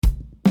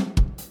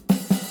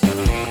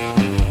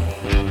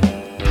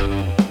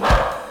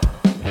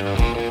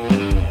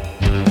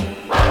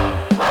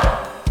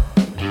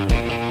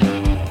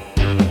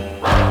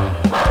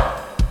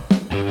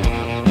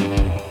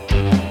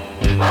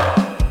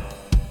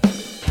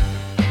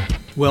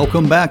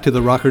Welcome back to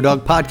the Rocker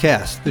Dog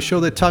Podcast, the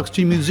show that talks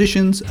to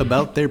musicians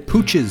about their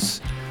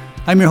pooches.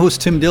 I'm your host,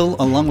 Tim Dill,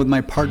 along with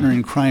my partner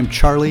in crime,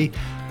 Charlie,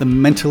 the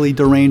mentally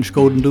deranged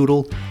Golden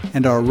Doodle,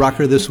 and our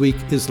rocker this week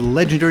is the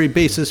legendary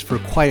bassist for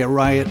Quiet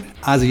Riot,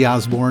 Ozzy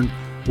Osbourne,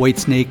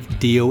 Whitesnake,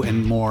 Dio,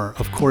 and more.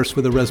 Of course,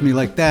 with a resume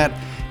like that,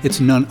 it's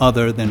none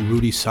other than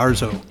Rudy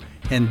Sarzo,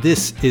 and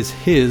this is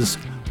his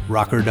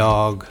Rocker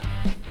Dog.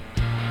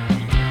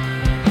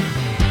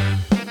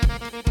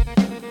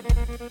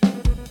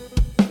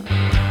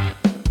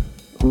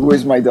 Who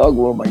is my dog?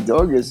 Well, my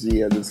dog is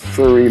this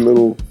furry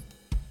little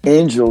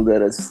angel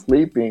that is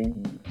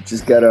sleeping.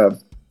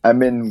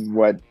 I'm in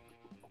what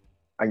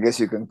I guess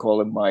you can call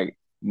it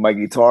my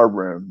guitar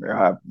room. I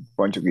have a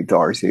bunch of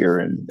guitars here,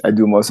 and I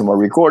do most of my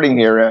recording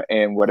here,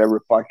 and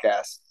whatever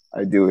podcast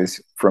I do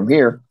is from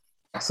here.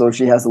 So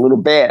she has a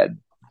little bed.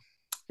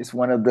 It's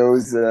one of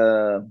those,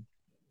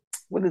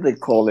 what do they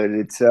call it?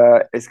 It's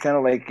kind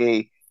of like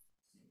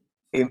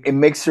it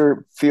makes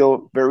her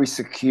feel very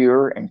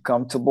secure and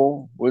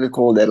comfortable. What do they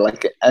call that?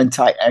 Like an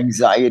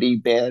anti-anxiety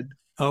bed.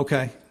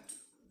 Okay.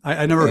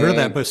 I never heard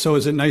that, but so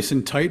is it nice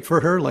and tight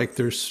for her? Like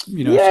there's,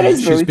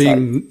 she's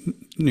being,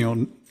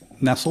 tight.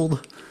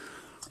 Nestled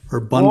or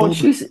bundled?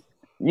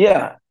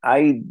 Well,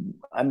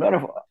 I'm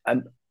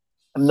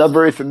not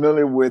very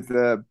familiar with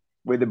the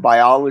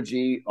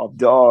biology of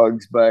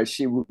dogs, but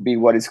she would be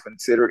what is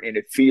considered in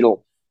a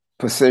fetal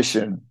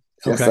position,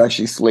 just like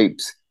she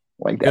sleeps.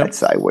 Like that,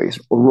 sideways,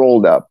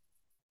 rolled up,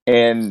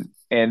 and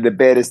the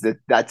bed is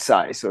that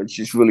size, so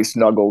she's really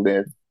snuggled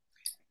in.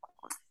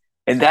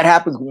 And that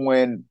happens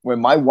when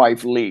my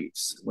wife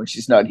leaves, when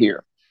she's not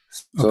here.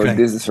 So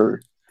this is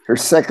her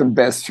second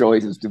best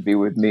choice is to be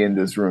with me in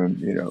this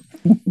room,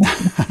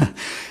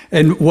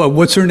 And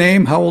what's her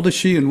name? How old is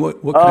she? And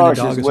what kind of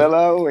dog she's is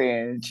Willow,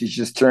 and she's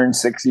just turned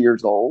 6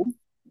 years old.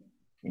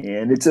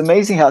 And it's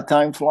amazing how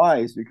time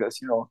flies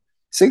because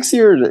 6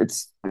 years,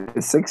 it's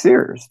 6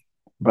 years.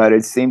 But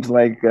it seems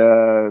like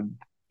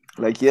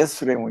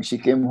yesterday when she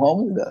came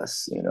home with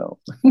us,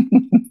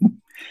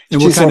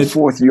 She's our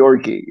fourth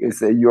Yorkie.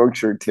 It's a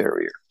Yorkshire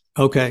Terrier.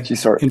 Okay.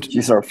 She's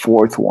our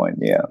fourth one,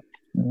 yeah.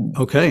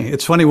 Okay.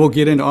 It's funny, we'll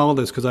get into all of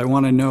this because I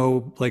want to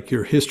know like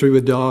your history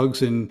with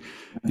dogs, and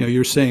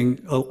you're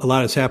saying a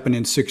lot has happened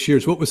in 6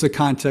 years. What was the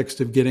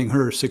context of getting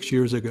her 6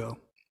 years ago?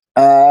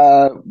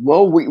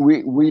 Well,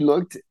 we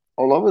looked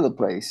all over the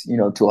place,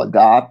 to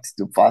adopt,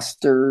 to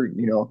foster,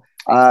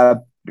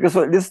 because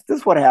this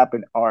is what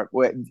happened.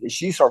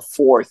 She's our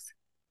fourth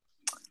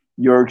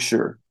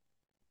Yorkshire,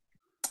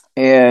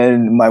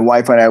 and my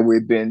wife and I,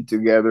 we've been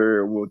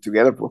together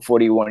for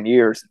 41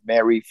 years,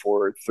 married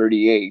for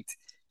 38.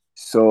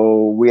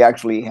 So we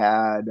actually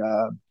had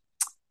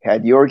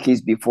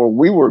Yorkies before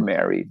we were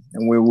married,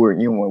 and we were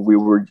when we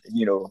were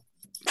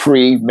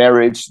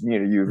pre-marriage.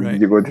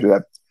 You go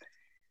through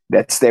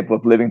that step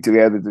of living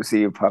together to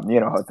see if how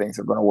things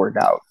are going to work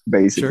out,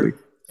 basically. Sure.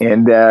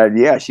 And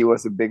she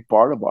was a big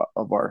part of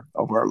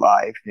our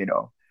life.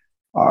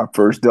 Our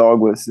first dog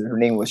her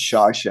name was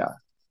Shasha,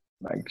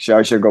 like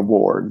Shasha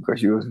Gabor,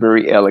 because she was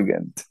very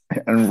elegant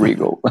and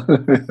regal.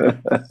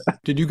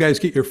 Did you guys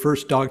get your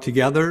first dog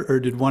together, or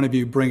did one of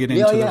you bring it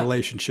into the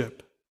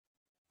relationship?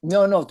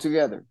 No,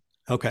 together.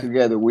 Okay,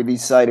 together. We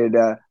decided.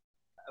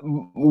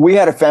 We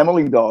had a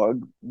family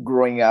dog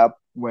growing up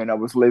when I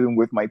was living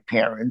with my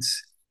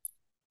parents,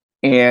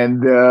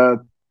 and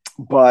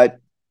but.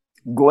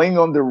 Going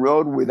on the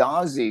road with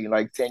Ozzy,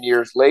 like 10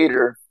 years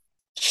later,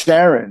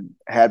 Sharon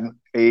had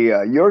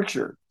a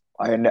Yorkshire.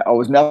 I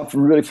was not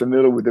really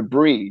familiar with the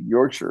breed,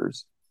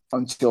 Yorkshires,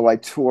 until I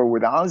toured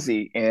with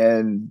Ozzy.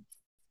 And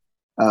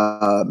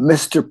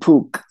Mr.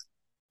 Pook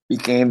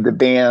became the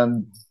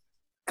band,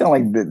 kind of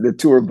like the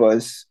tour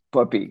bus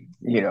puppy,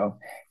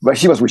 But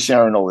she was with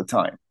Sharon all the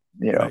time,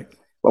 Right.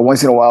 But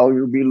once in a while,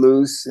 we would be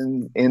loose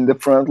in the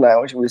front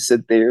lounge. We'd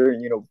sit there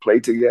and, play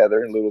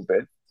together a little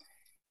bit.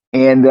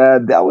 And I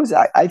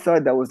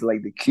thought that was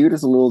like the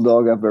cutest little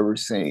dog I've ever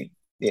seen,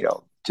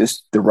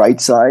 just the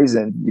right size,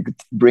 and you could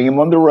bring him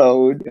on the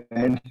road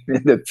and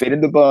fit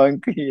in the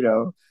bunk,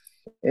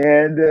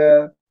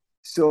 And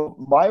so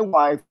my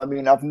wife,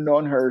 I've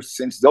known her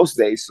since those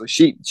days. So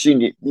she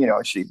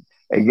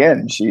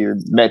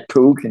met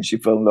Pook and she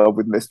fell in love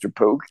with Mr.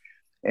 Pook.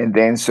 And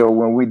then so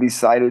when we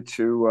decided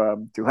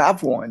to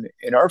have one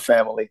in our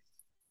family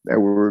that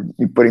we were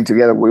putting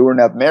together, we were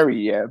not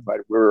married yet, but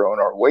we were on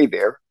our way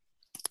there.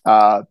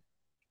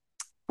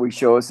 We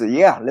chose,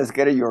 let's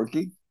get a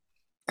Yorkie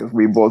because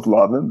we both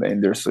love them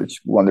and they're such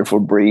wonderful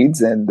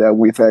breeds, and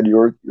we've had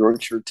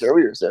Yorkshire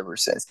Terriers ever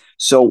since.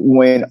 So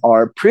when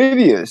our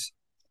previous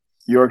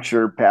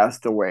Yorkshire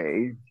passed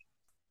away,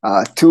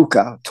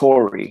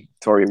 Tori,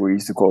 we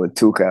used to call it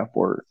Tuka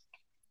for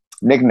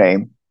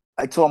nickname.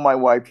 I told my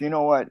wife, you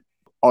know what,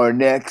 our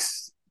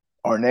next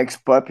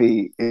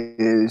puppy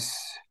is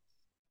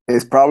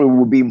probably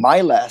will be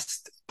my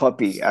last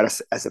puppy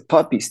as a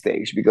puppy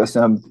stage, because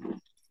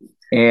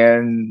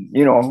and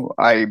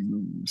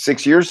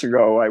 6 years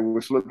ago I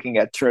was looking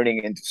at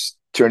turning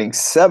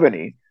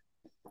 70,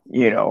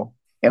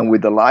 And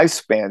with the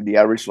lifespan, the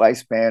average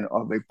lifespan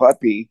of a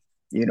puppy,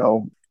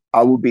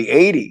 I would be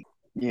 80,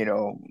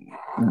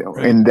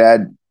 Right. in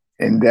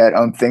that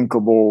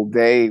unthinkable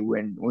day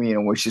when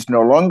she's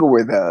no longer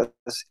with us.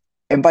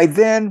 And by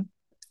then,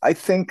 I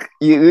think,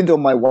 even though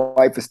my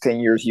wife is 10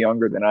 years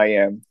younger than I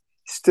am,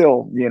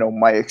 still,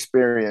 my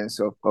experience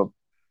of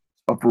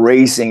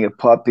raising a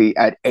puppy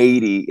at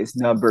 80 is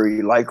not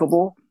very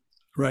likable,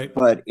 Right.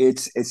 but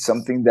it's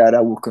something that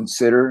I will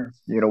consider,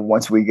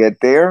 once we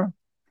get there.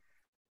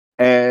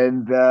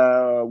 And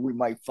we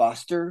might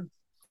foster,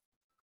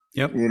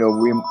 Yep.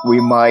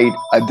 we might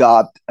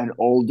adopt an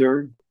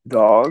older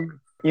dog.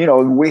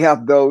 We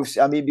have those.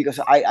 I mean, because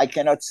I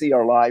cannot see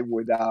our life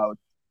without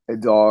a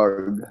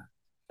dog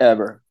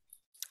ever.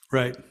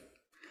 Right.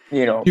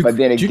 You, But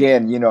then you,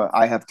 again,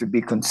 I have to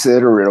be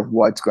considerate of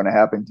what's going to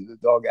happen to the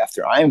dog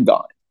after I am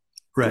gone.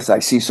 right. Because I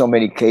see so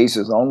many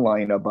cases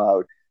online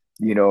about,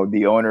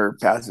 the owner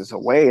passes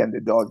away and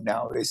the dog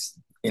now is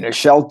in a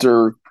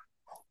shelter,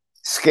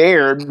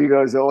 scared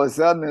because all of a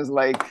sudden it's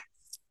like,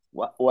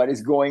 what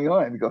is going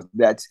on? Because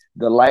that's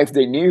the life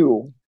they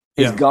knew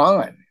is Yeah.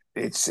 gone.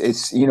 It's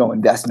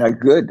and that's not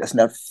good. That's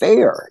not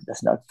fair.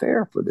 That's not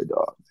fair for the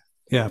dog.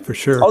 Yeah, for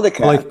sure. Or the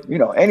cat, Like,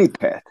 any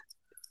pet.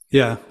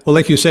 yeah. Well,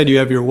 like you said, you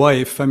have your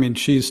wife. I mean,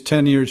 she's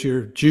 10 years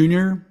your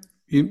junior,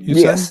 you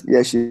said?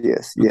 Yes, she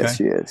is. Okay. Yes,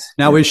 she is.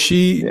 Now,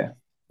 Yeah.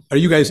 are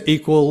you guys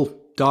equal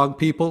dog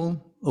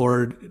people,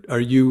 or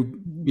are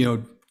you,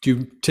 do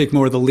you take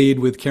more of the lead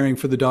with caring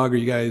for the dog? Or are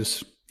you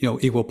guys,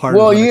 equal partners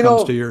Well, when it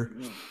comes to your,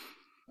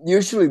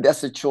 usually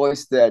that's a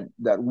choice that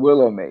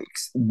Willow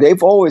makes.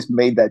 They've always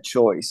made that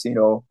choice.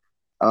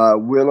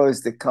 Willow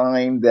is the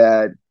kind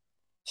that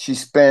she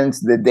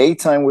spends the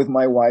daytime with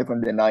my wife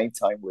and the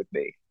nighttime with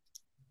me.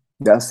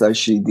 That's how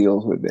she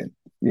deals with it.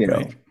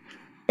 right.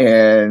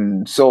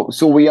 And so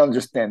we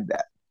understand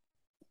that.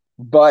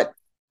 But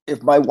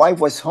if my wife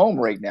was home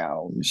right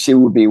now, she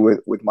would be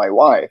with my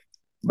wife,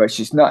 but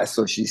she's not.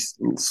 So she's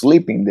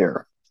sleeping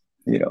there,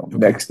 Okay.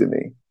 next to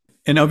me.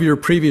 And of your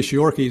previous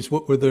Yorkies,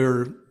 what were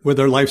their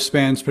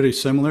lifespans pretty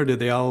similar? Did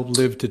they all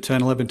live to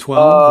 10, 11, 12?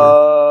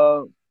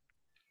 Or?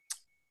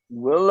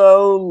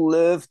 Willow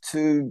lived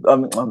to,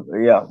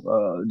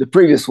 the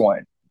previous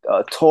one,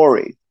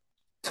 Tori.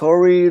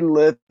 Tori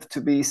lived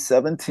to be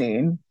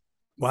 17.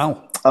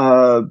 Wow.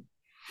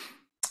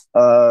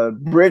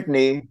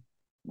 Brittany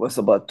was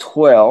about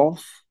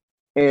 12.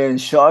 And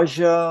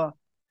Shaja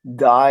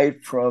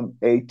died from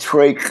a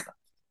trach,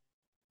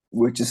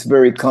 which is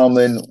very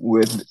common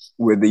with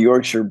the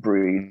Yorkshire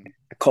breed,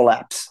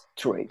 collapse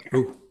trach.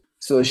 Ooh.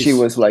 So she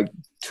was like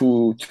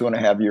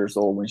 2.5 years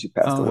old when she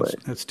passed away.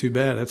 That's too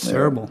bad. That's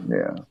terrible.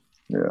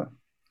 Yeah.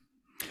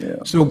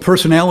 So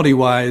personality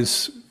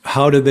wise,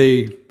 how do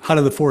the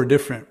four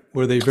different?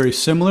 Were they very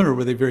similar or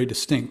were they very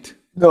distinct?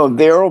 No,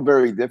 they're all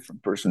very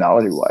different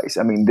personality wise.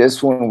 I mean,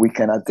 this one we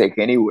cannot take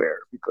anywhere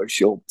because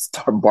she'll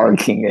start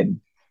barking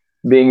and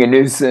being a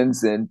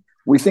nuisance. And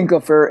we think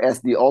of her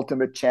as the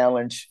ultimate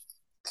challenge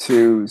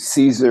to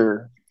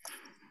Caesar,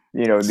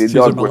 the Caesar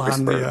dog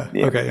Milan, whisperer.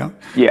 Okay, yeah.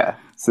 Yeah,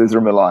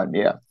 Caesar Milan,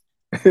 yeah.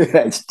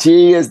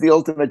 She is the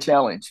ultimate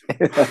challenge.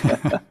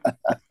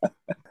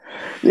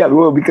 Yeah,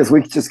 well, because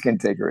we just can't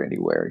take her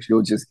anywhere.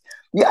 She'll just,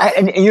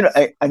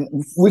 and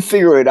we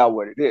figure it out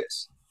what it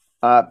is.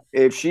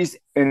 If she's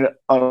on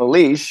a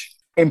leash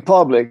in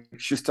public,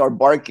 she'll start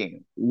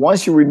barking.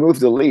 Once you remove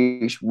the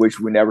leash, which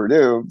we never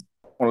do,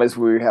 unless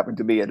we happen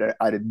to be at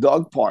a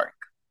dog park,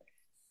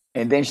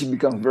 and then she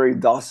becomes very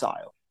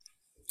docile.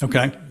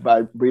 Okay.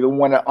 But we don't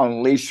want to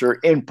unleash her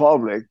in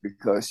public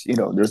because,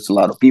 there's a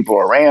lot of people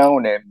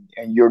around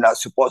and you're not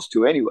supposed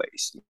to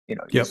anyways.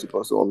 You're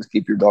supposed to always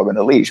keep your dog on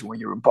a leash when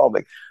you're in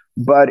public.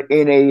 But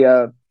in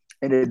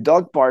a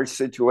dog park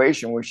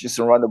situation where she's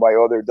surrounded by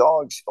other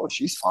dogs,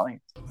 she's fine.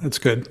 That's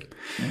good.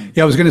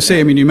 Yeah, I was going to say,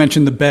 I mean, you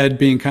mentioned the bed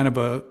being kind of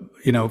a,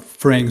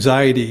 for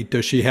anxiety.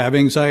 Does she have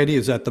anxiety?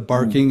 Is that the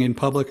barking in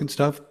public and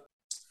stuff?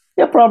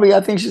 Yeah, probably. I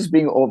think she's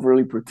being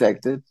overly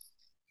protected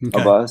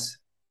of us,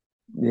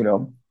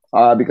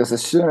 because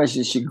as soon as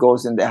she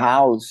goes in the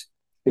house,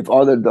 if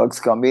other dogs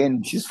come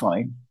in, she's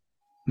fine.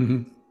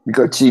 Mm-hmm.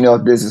 Because she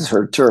knows this is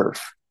her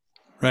turf.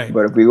 Right.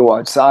 But if we go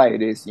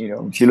outside, it's,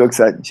 she looks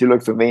at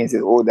me and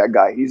says, "Oh, that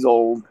guy, he's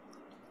old.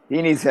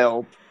 He needs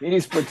help. He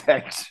needs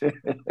protection."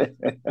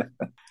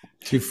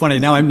 She's funny.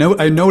 Now I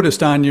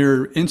noticed on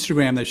your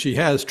Instagram that she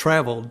has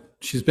traveled.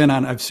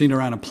 I've seen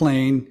her on a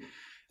plane.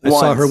 I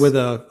saw her with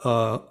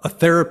a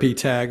therapy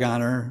tag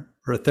on her,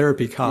 or a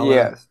therapy collar.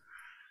 Yes.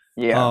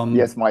 Yeah.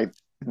 Yes,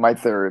 my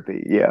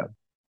therapy. Yeah.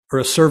 Or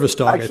a service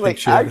dog.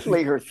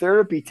 Actually, her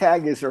therapy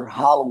tag is her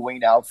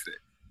Halloween outfit.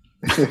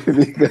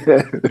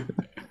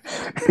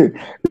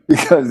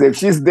 Because if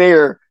she's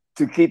there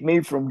to keep me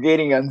from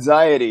getting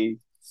anxiety,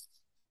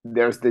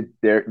 there is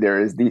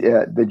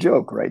the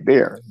joke right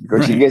there.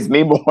 Because she gets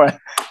me more.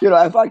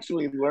 I've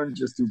actually learned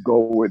just to go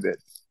with it.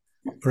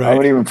 Right. I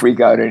don't even freak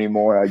out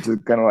anymore. I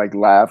just kind of like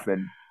laugh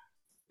and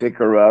pick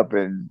her up,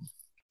 and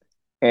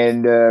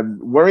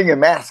wearing a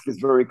mask is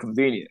very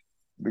convenient.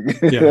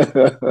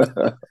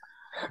 Yeah.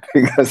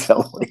 Because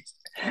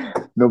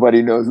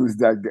Nobody knows who's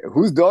that.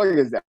 Whose dog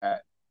is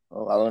that?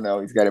 Oh, I don't know.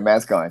 He's got a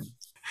mask on.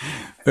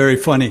 Very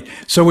funny.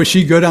 So was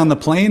she good on the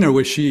plane, or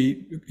was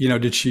she,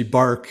 did she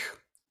bark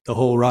the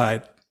whole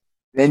ride?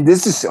 And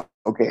this is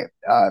okay.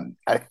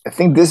 I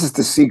think this is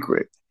the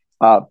secret.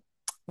 Uh,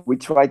 we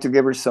tried to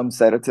give her some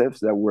sedatives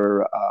that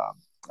were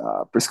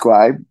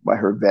prescribed by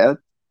her vet.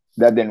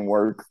 That didn't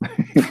work.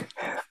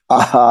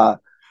 uh,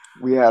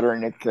 we had her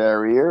in a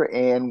carrier,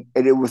 and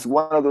it was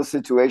one of those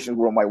situations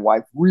where my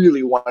wife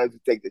really wanted to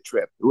take the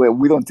trip.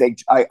 We don't take.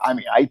 I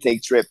mean, I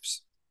take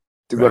trips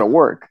to go to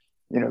work,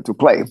 to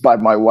play,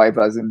 but my wife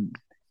hasn't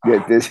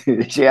get this.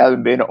 She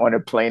hasn't been on a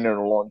plane in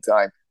a long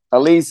time.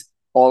 At least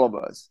all of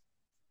us.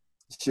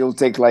 She'll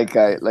take like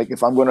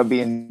if I'm going to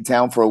be in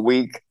town for a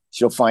week,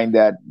 she'll find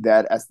that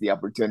as the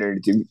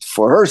opportunity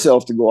for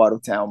herself to go out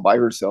of town by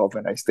herself,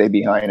 and I stay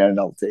behind and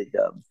I'll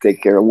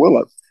take care of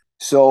Willow.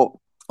 So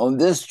on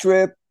this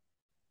trip,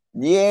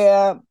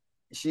 yeah,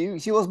 she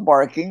was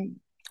barking,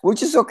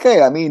 which is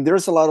okay. I mean,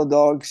 there's a lot of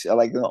dogs.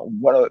 Like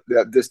one of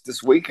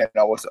this weekend,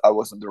 I was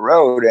on the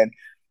road,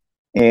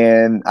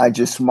 and I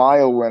just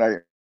smiled when I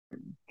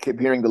kept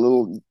hearing the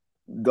little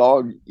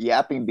dog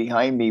yapping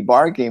behind me,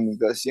 barking,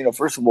 because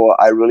first of all,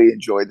 I really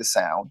enjoy the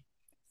sound.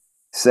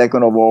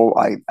 Second of all,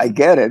 I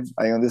get it,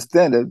 I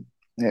understand it,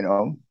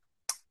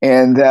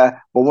 And but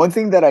one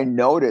thing that I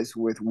noticed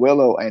with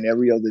Willow and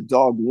every other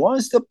dog,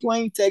 once the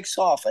plane takes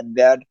off and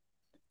that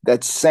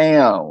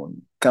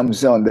sound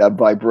comes on, that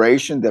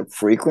vibration, that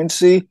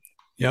frequency,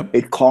 yep,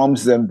 it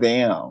calms them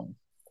down.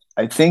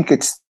 I think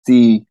it's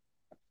the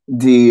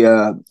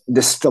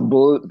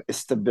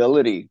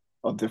stability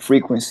of the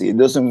frequency. It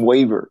doesn't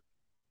waver.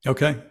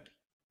 Okay,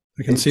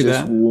 I can It's see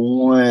just that.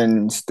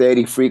 one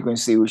steady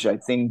frequency, which I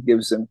think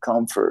gives them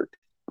comfort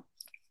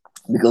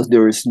because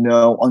there is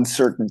no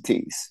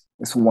uncertainties.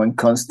 It's one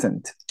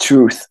constant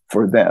truth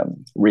for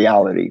them,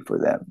 reality for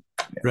them.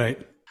 Right.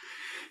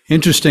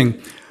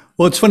 Interesting.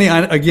 Well, it's funny.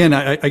 I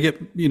get,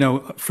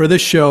 for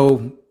this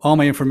show, all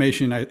my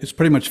information is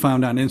pretty much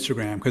found on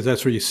Instagram, because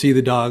that's where you see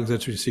the dogs.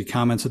 That's where you see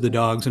comments of the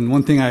dogs. And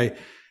one thing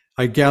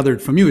I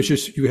gathered from you is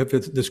just you have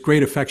this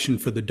great affection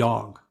for the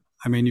dog.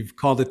 I mean, you've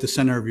called it the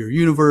center of your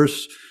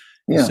universe.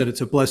 You said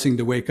it's a blessing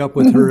to wake up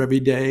with her every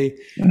day.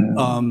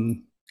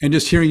 And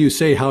just hearing you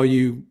say how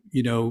you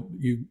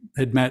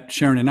had met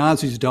Sharon and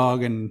Ozzy's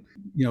dog and,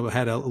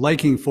 had a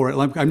liking for it.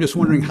 I'm just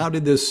wondering, how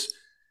did this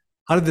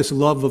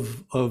love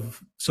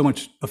of so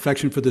much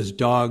affection for this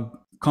dog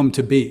come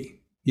to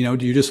be?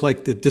 Do you just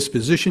like the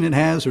disposition it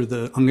has, or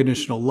the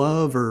unconditional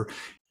love, or?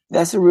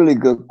 That's a really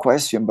good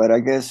question. But I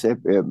guess if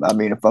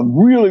I'm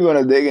really going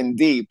to dig in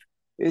deep,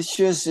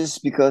 it's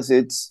because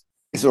it's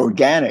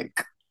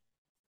organic.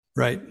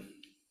 Right.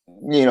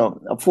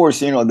 Of course,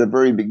 the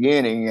very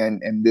beginning,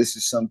 and this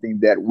is something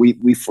that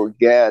we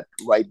forget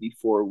right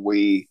before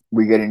we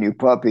get a new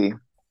puppy.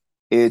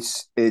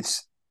 It's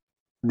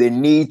the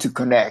need to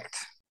connect.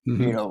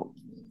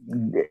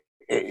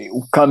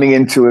 Coming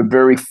into a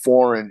very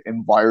foreign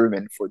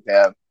environment for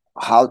them.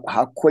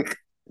 How quick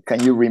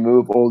can you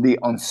remove all the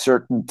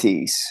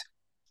uncertainties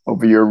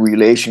of your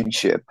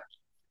relationship?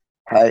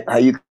 How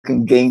you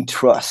can gain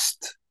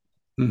trust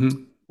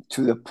to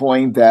the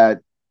point that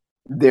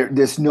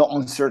there's no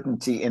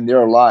uncertainty in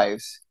their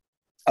lives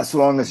as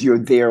long as you're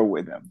there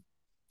with them.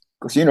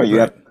 Because you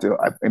have to.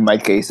 In my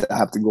case, I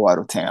have to go out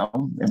of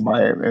town. In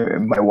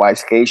my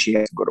wife's case, she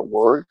has to go to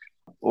work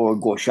or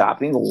go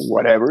shopping or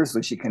whatever,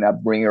 so she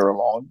cannot bring her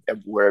along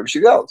wherever she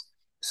goes.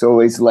 So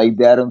it's like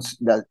that.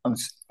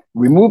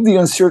 Remove the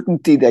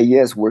uncertainty that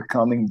yes, we're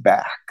coming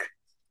back.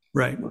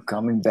 Right, we're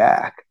coming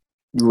back.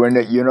 You're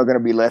not going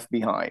to be left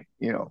behind.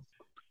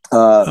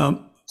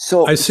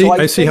 So I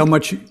see how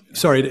much.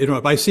 Sorry to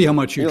interrupt. I see how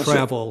much you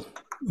travel.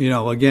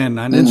 Again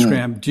on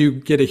Instagram. Do you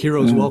get a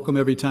hero's welcome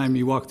every time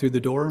you walk through the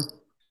door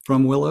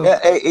from Willow?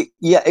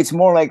 Yeah, it's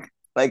more like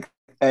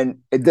a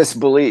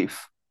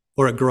disbelief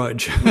or a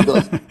grudge.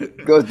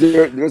 because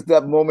there's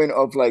that moment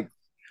of like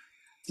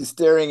she's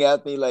staring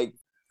at me like,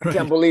 I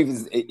can't believe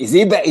is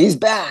he back? He's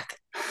back.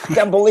 I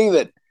can't believe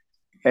it.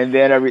 And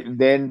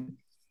then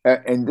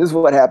and this is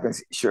what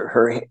happens. Sure,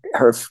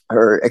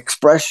 her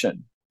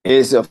expression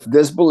is of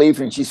disbelief,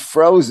 and she's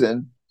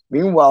frozen.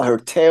 Meanwhile, her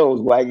tail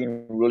is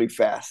wagging really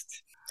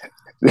fast.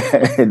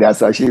 That's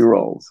how she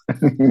rolls.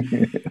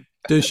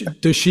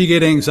 Does she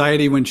get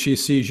anxiety when she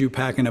sees you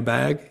packing a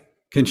bag?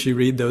 Can she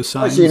read those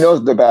signs? She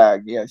knows the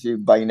bag. Yeah,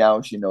 by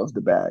now she knows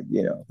the bag.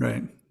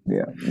 Right.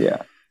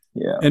 Yeah.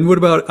 And what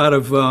about out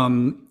of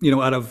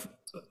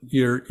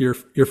your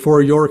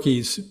four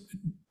Yorkies?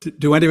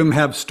 Do any of them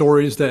have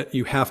stories that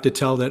you have to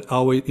tell that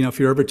always, if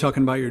you're ever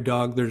talking about your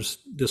dog, there's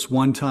this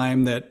one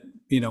time that,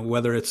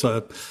 whether it's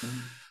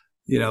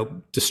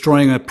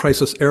destroying a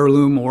priceless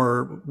heirloom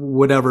or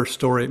whatever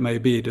story it may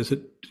be,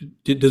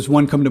 does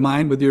one come to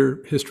mind with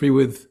your history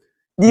with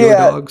your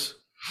dogs?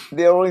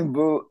 They all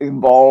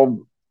involve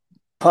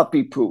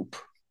puppy poop.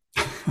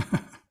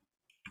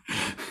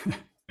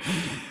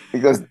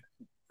 Because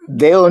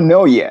they don't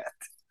know yet.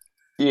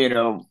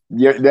 They're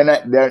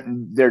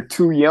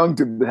too young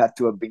to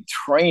have been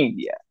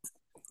trained yet.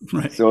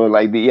 Right. So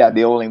like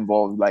they all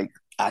involve like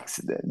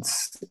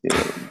accidents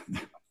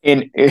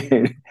in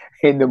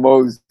the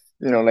most,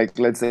 like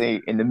let's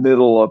say in the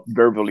middle of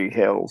Beverly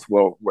Hills.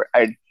 Well,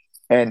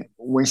 and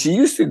when she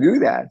used to do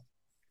that,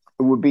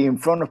 it would be in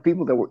front of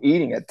people that were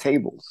eating at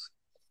tables.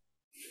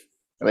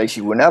 Like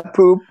she would not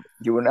poop,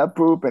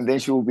 and then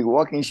she would be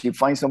walking. She'd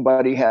find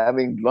somebody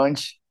having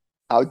lunch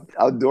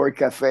outdoor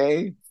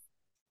cafe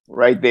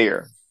right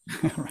there.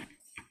 Right.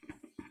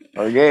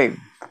 Okay.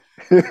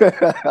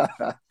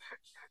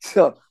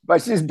 So,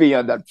 but she's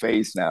beyond that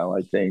phase now,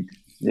 I think.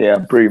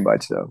 Yeah, pretty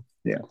much so.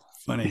 Yeah.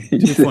 Funny.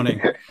 Too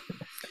funny.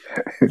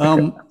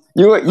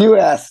 You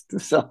asked,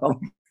 so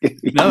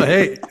No,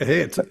 hey,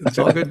 it's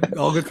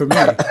all good for me.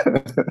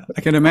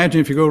 I can imagine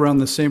if you go around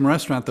the same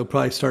restaurant, they'll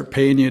probably start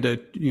paying you to,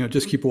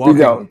 just keep walking. We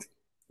don't.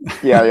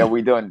 Yeah,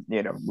 we don't.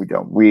 We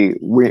don't. We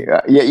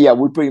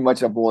pretty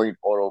much avoid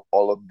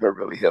all of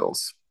Beverly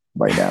Hills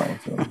by now.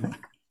 So.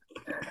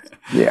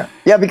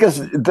 Yeah, because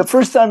the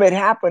first time it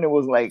happened, it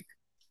was like,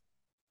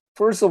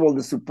 first of all,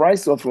 the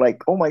surprise of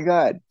like, oh my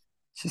God,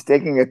 she's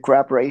taking a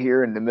crap right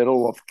here in the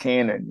middle of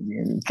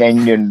Canyon,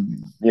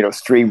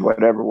 Street,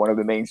 whatever, one of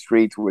the main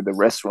streets with the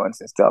restaurants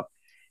and stuff.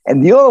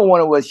 And the other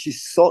one was she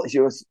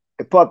was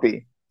a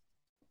puppy,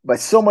 but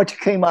so much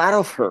came out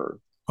of her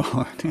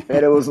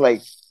that it was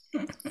like,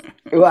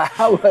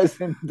 I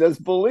wasn't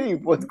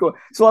disbelief what's going.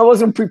 So I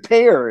wasn't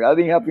prepared. I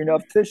didn't have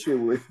enough tissue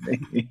with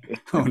me.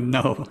 Oh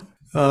no,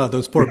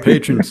 those poor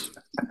patrons.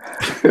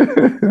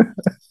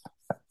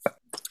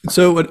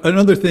 So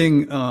another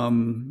thing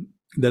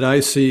that I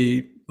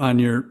see on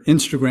your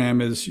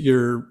Instagram is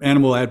your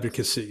animal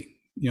advocacy.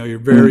 You're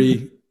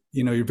very,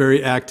 you're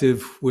very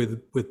active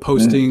with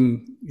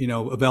posting,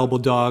 available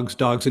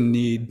dogs in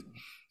need.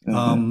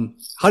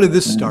 How did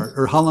this start,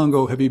 or how long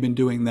ago have you been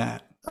doing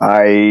that?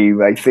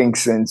 I think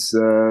since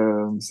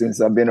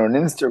I've been on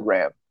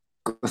Instagram,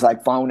 because I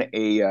found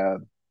a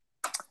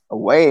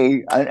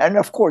way, and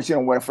of course,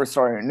 when I first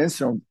started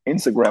on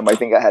Instagram, I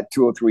think I had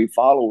 2 or 3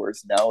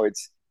 followers. Now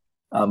it's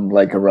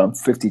like around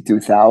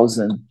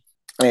 52,000,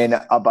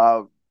 and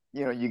about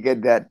you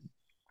get that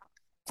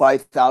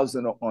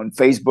 5,000 on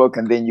Facebook,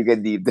 and then you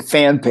get the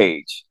fan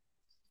page,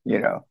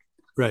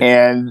 right,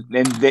 and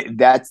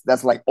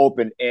that's like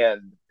open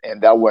end.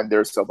 And that one,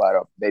 there's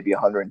about maybe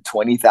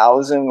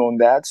 120,000 on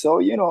that. So,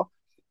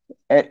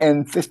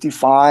 and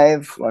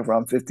 55, like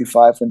around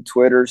 55 on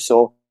Twitter.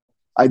 So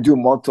I do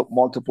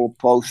multiple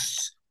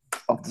posts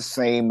of the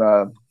same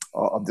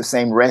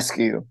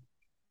rescue.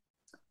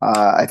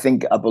 I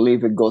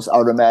believe it goes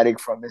automatic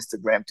from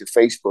Instagram to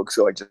Facebook.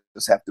 So I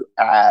just have to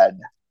add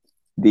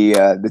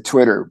the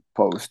Twitter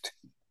post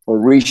or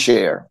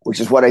reshare, which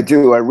is what I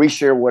do. I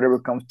reshare whatever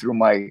comes through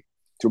my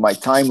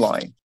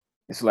timeline.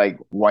 It's like,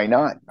 why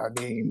not? I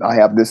mean, I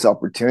have this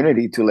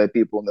opportunity to let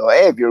people know,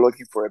 hey, if you're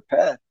looking for a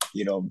pet,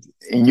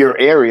 in your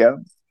area,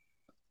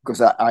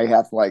 because I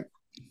have like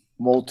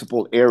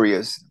multiple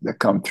areas that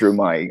come through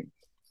my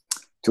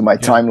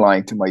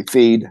timeline, to my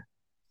feed.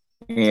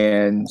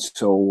 And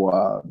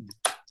so,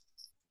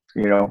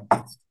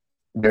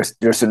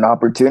 there's an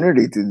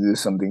opportunity to do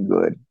something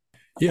good.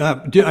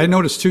 Yeah. I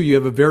noticed too, you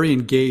have a very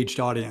engaged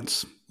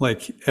audience.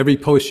 Like every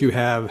post you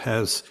have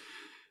has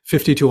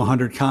 50 to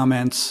 100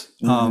 comments.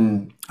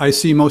 I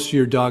see most of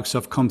your dog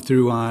stuff come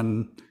through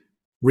on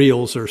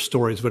reels or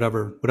stories,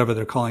 whatever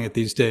they're calling it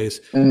these days.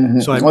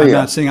 So I'm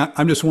not saying,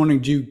 I'm just wondering,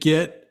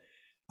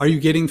 are you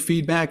getting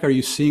feedback? Are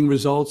you seeing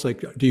results?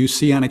 Like, do you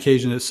see on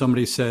occasion that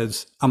somebody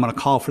says, I'm going to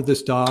call for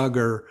this dog,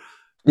 or,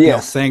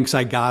 yes, thanks,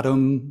 I got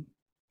him?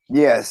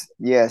 Yes.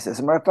 As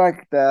a matter of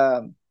fact,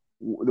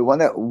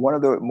 one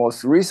of the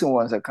most recent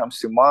ones that comes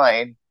to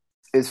mind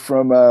is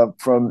from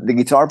the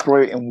guitar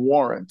player in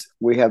Warrant.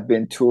 We have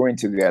been touring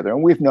together,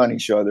 and we've known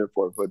each other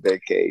for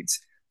decades.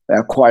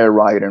 Quiet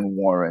Riot and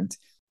Warrant.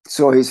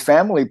 So his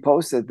family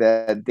posted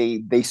that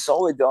they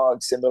saw a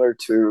dog similar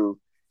to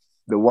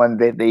the one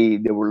that they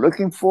were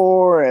looking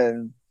for,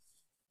 and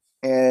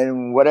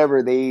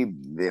whatever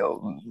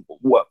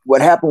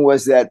what happened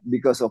was that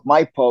because of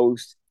my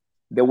post,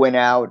 they went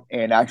out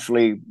and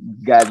actually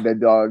got the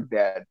dog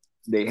that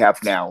they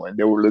have now, and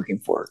they were looking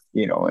for,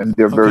 and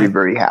they're very,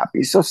 very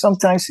happy. So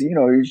sometimes,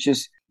 you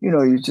just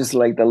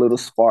like the little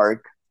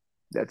spark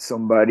that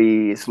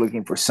somebody is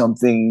looking for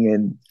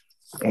something,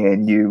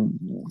 and you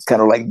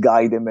kind of like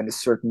guide them in a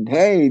certain,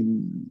 hey,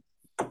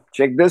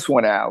 check this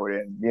one out,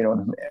 and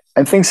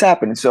and things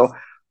happen. So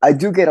I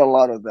do get a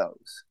lot of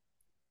those.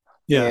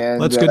 Yeah,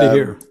 and that's good to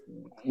hear.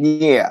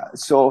 Yeah.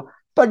 So,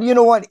 but you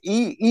know what?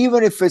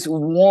 Even if it's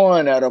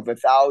 1 out of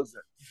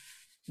 1,000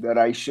 that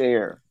I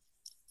share.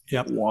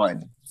 Yep.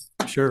 1.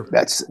 Sure.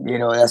 That's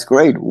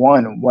great.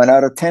 1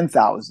 out of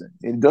 10,000.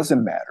 It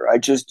doesn't matter. I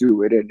just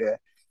do it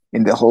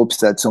in the hopes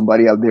that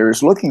somebody out there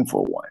is looking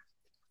for one.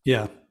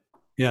 Yeah.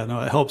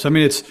 No, it helps. I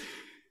mean,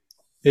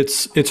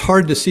 it's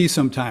hard to see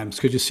sometimes,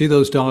 because you see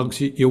those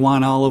dogs, you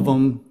want all of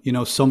them.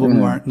 Some of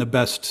them aren't in the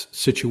best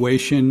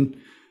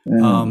situation.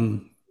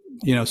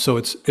 So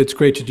it's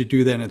great that you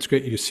do that, and it's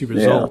great you see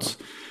results.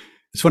 Yeah.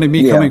 It's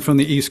funny, coming from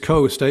the East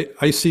Coast,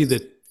 I see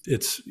that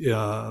it's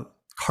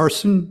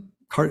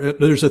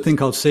There's a thing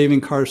called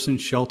Saving Carson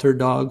Shelter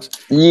Dogs.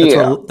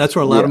 Yeah, That's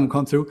where a lot of them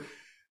come through.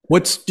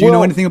 Do you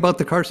know anything about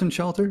the Carson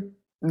Shelter?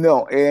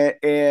 No,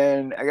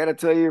 and I gotta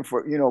tell you,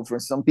 for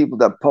some people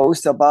that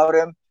post about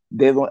him,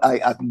 they don't.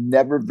 I've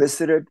never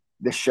visited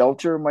the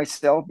shelter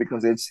myself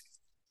because it's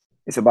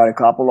about a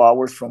couple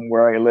hours from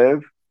where I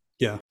live.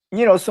 Yeah.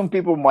 Some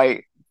people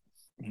might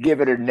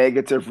give it a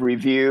negative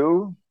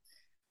review.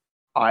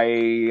 I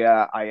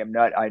am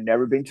not. I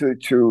never been to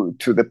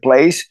the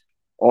place.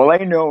 All I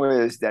know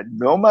is that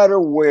no matter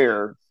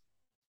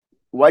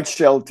what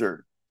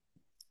shelter,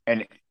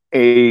 and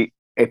a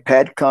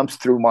pet comes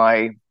through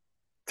my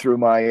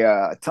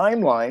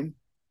timeline,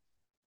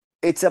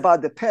 it's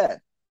about the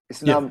pet.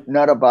 It's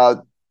not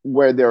about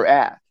where they're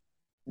at.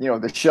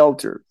 The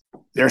shelter.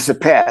 There's a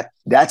pet.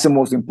 That's the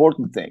most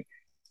important thing.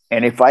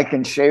 And if I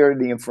can share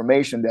the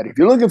information that if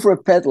you're looking for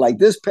a pet like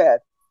this pet,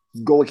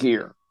 go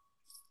here.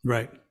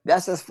 Right.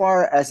 That's as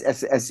far as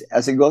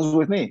it goes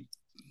with me.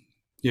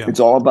 Yeah. It's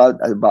all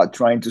about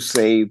trying to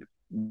save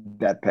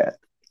that pet.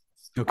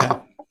 Okay.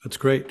 That's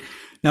great.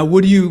 Now,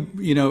 would you,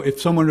 if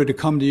someone were to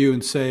come to you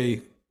and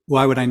say,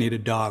 why would I need a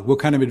dog? What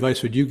kind of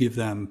advice would you give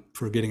them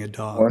for getting a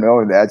dog? Oh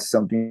no, that's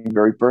something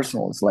very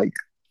personal. It's like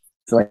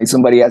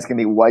somebody asking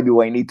me, why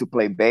do I need to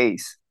play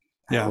bass?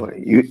 Yeah.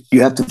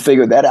 You have to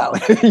figure that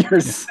out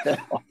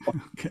yourself.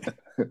 Okay.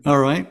 All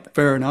right.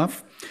 Fair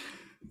enough.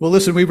 Well,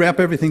 listen, we wrap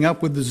everything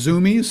up with the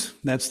Zoomies.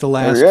 That's the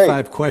last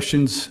 5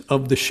 questions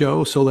of the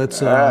show. So let's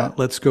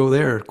go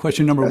there.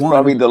 Question number 1.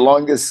 Probably the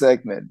longest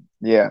segment.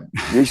 Yeah.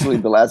 Usually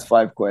the last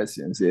 5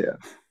 questions. Yeah.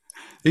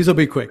 These will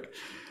be quick.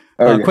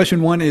 Okay.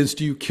 Question 1 is,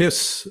 do you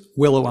kiss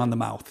Willow on the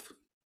mouth?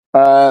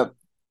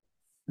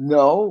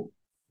 No,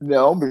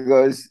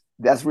 because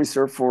that's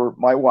reserved for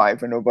my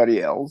wife and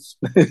nobody else.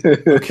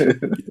 Okay.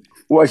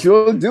 What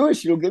she'll do is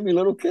she'll give me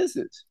little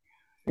kisses,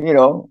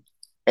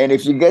 and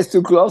if she gets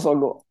too close,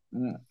 I'll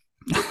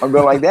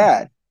go like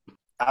that.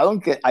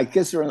 I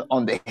kiss her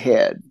on the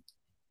head,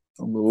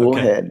 on the little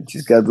head.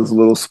 She's got this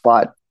little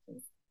spot.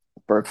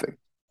 Perfect.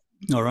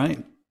 All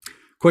right.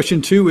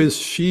 Question 2 is,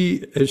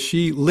 has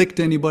she licked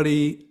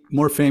anybody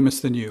more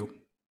famous than you,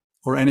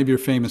 or any of your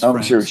famous friends?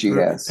 I'm sure she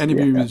has. Any of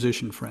your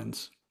musician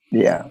friends?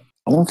 Yeah.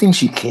 I don't think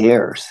she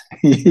cares.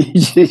 she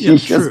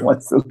just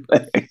wants to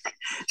lick.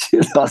 She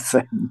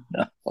doesn't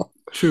know.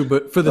 True,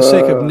 but for the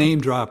sake of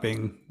name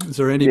dropping, is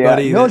there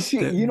anybody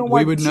that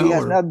we would know? She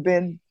has not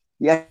been.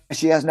 Yeah,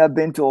 she has not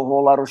been to a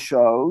whole lot of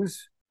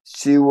shows.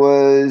 She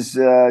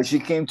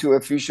came to a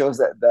few shows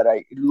that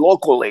I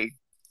locally,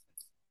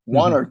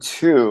 one or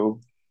two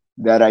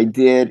that I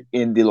did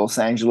in the Los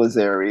Angeles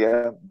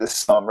area this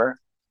summer.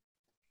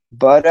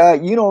 But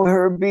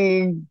her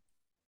being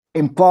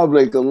in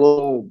public a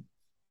little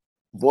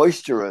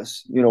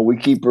boisterous, we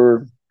keep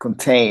her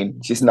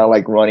contained. She's not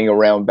like running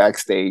around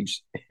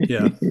backstage.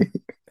 Yeah.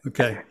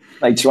 Okay.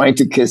 Like trying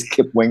to kiss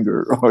Kip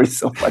Winger or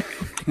something.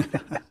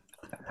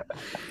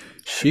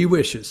 She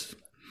wishes.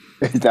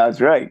 That's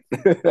right.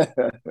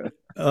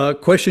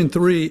 Question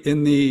 3,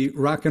 in the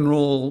rock and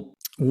roll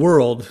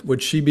world,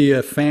 would she be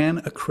a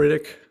fan, a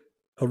critic,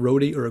 a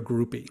roadie, or a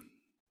groupie?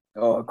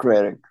 Oh, a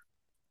critic.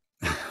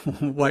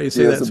 Why do you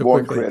say that so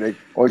quickly? Critic.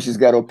 Or she's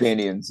got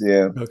opinions.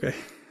 Yeah. Okay.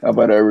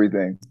 About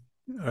everything.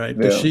 All right.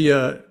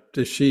 Yeah.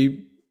 Does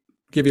she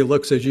give you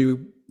looks as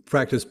you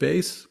practice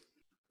bass?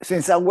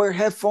 Since I wear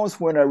headphones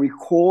when I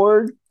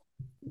record,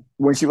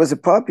 when she was a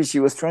puppy, she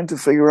was trying to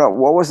figure out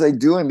what was I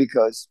doing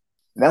because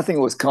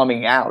nothing was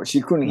coming out.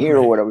 She couldn't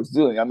hear what I was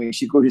doing. I mean,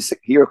 she could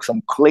hear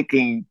some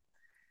clicking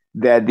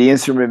that the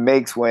instrument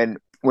makes when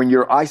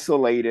you're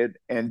isolated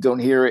and don't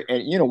hear it,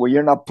 and when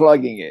you're not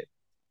plugging it.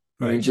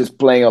 Right. You're just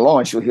playing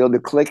along. She'll hear the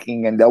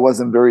clicking, and that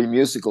wasn't very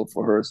musical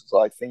for her. So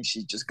I think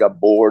she just got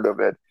bored of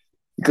it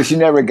because she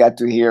never got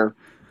to hear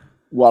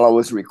while I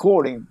was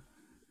recording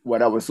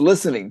what I was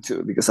listening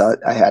to because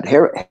I had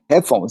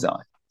headphones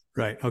on.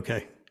 Right.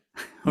 Okay.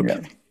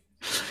 Okay.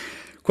 Yeah.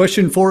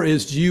 Question 4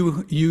 is, do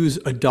you use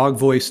a dog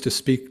voice to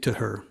speak to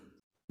her?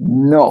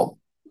 No.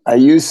 I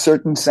use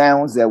certain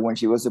sounds that when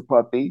she was a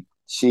puppy,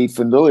 she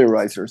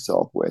familiarized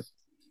herself with.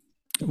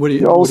 What do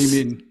you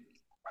mean?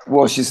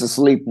 Well, she's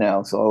asleep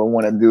now, so I don't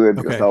want to do it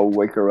because I'll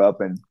wake her up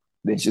and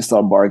then she'll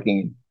start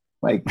barking.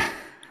 Like,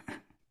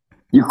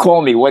 you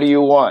call me, what do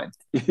you want?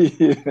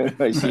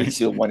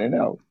 She'll want to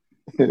know.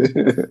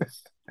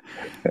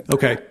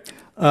 Okay.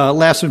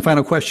 Last and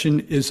final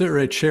question. Is there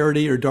a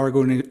charity or dog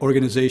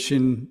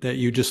organization that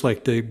you just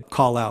like to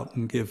call out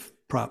and give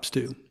props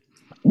to?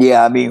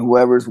 Yeah, I mean,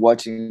 whoever's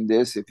watching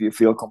this, if you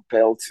feel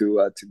compelled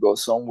to go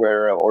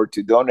somewhere or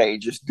to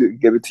donate, just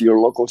give it to your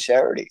local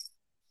charity.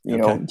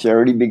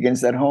 Charity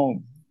begins at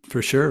home.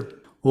 For sure.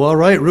 Well, all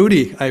right,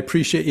 Rudy, I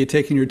appreciate you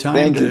taking your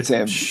time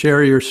to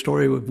share your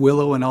story with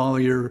Willow and all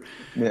your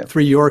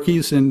 3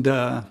 Yorkies. And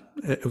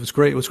it was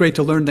great. It was great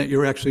to learn that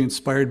you're actually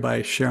inspired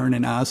by Sharon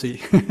and Ozzy.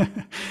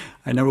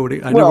 I never would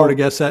have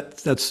guessed that.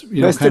 That's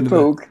Mr. kind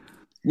Pook.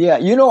 Yeah,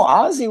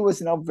 Ozzy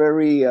was not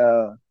very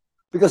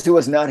because it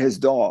was not his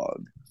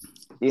dog.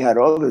 He had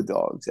other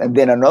dogs, and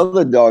then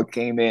another dog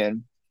came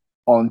in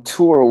on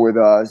tour with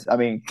us,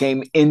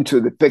 came into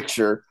the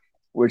picture,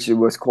 which it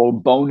was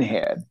called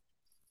Bonehead.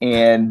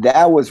 And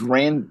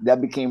that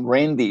became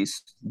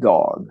Randy's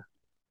dog.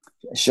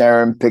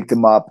 Sharon picked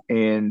him up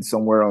in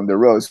somewhere on the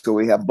road. So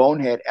we have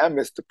Bonehead and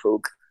Mr.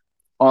 Pook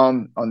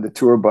on the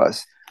tour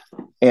bus.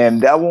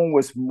 And that one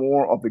was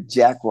more of a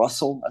Jack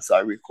Russell, as I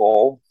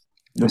recall,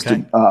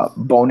 Mr.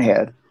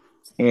 Bonehead.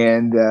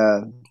 And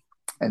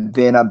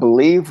then I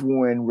believe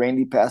when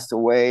Randy passed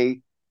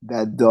away,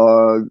 that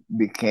dog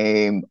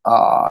became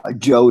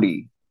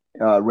Jody,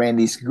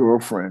 Randy's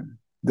girlfriend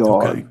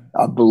dog,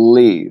 I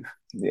believe.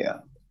 Yeah.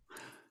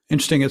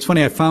 Interesting. It's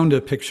funny. I found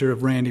a picture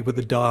of Randy with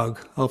the dog.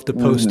 I'll have to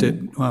post it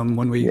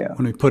when we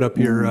put up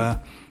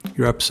your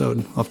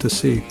episode. I'll have to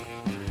see.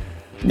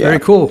 Yeah. Very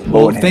cool.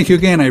 Well, thank you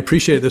again. I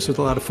appreciate it. This was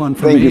a lot of fun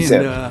for me,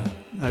 and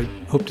I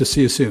hope to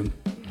see you soon.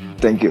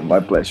 Thank you. My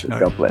pleasure. All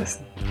right. God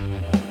bless.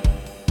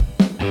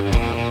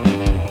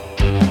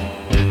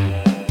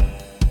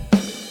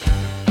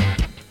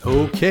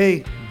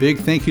 Okay. Big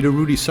thank you to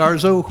Rudy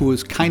Sarzo, who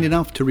was kind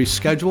enough to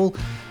reschedule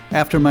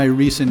after my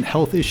recent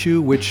health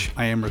issue, which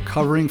I am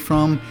recovering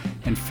from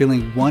and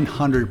feeling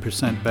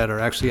 100% better,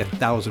 actually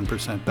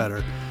 1,000%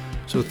 better.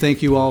 So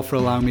thank you all for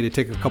allowing me to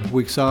take a couple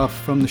weeks off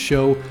from the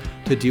show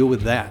to deal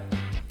with that.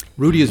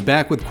 Rudy is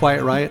back with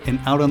Quiet Riot and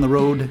out on the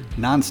road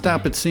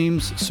nonstop, it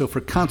seems. So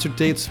for concert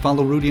dates,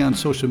 follow Rudy on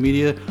social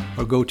media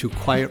or go to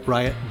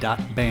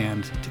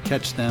quietriot.band to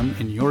catch them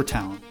in your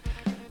town.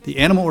 The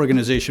animal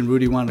organization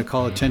Rudy wanted to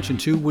call attention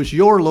to was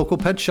your local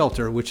pet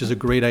shelter, which is a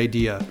great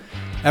idea.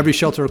 Every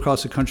shelter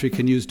across the country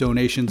can use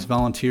donations,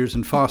 volunteers,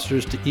 and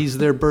fosters to ease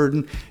their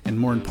burden and,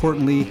 more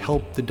importantly,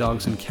 help the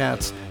dogs and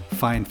cats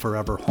find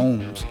forever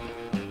homes.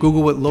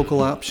 Google what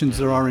local options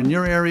there are in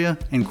your area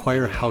and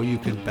inquire how you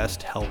can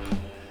best help.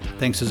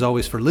 Thanks as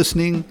always for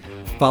listening.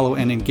 Follow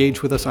and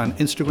engage with us on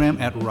Instagram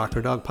at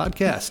Rocker Dog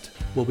Podcast.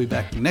 We'll be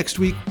back next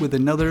week with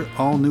another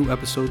all-new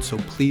episode, so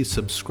please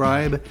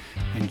subscribe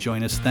and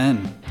join us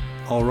then.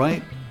 All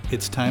right,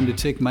 it's time to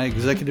take my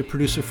executive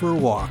producer for a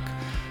walk.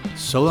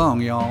 So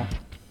long, y'all.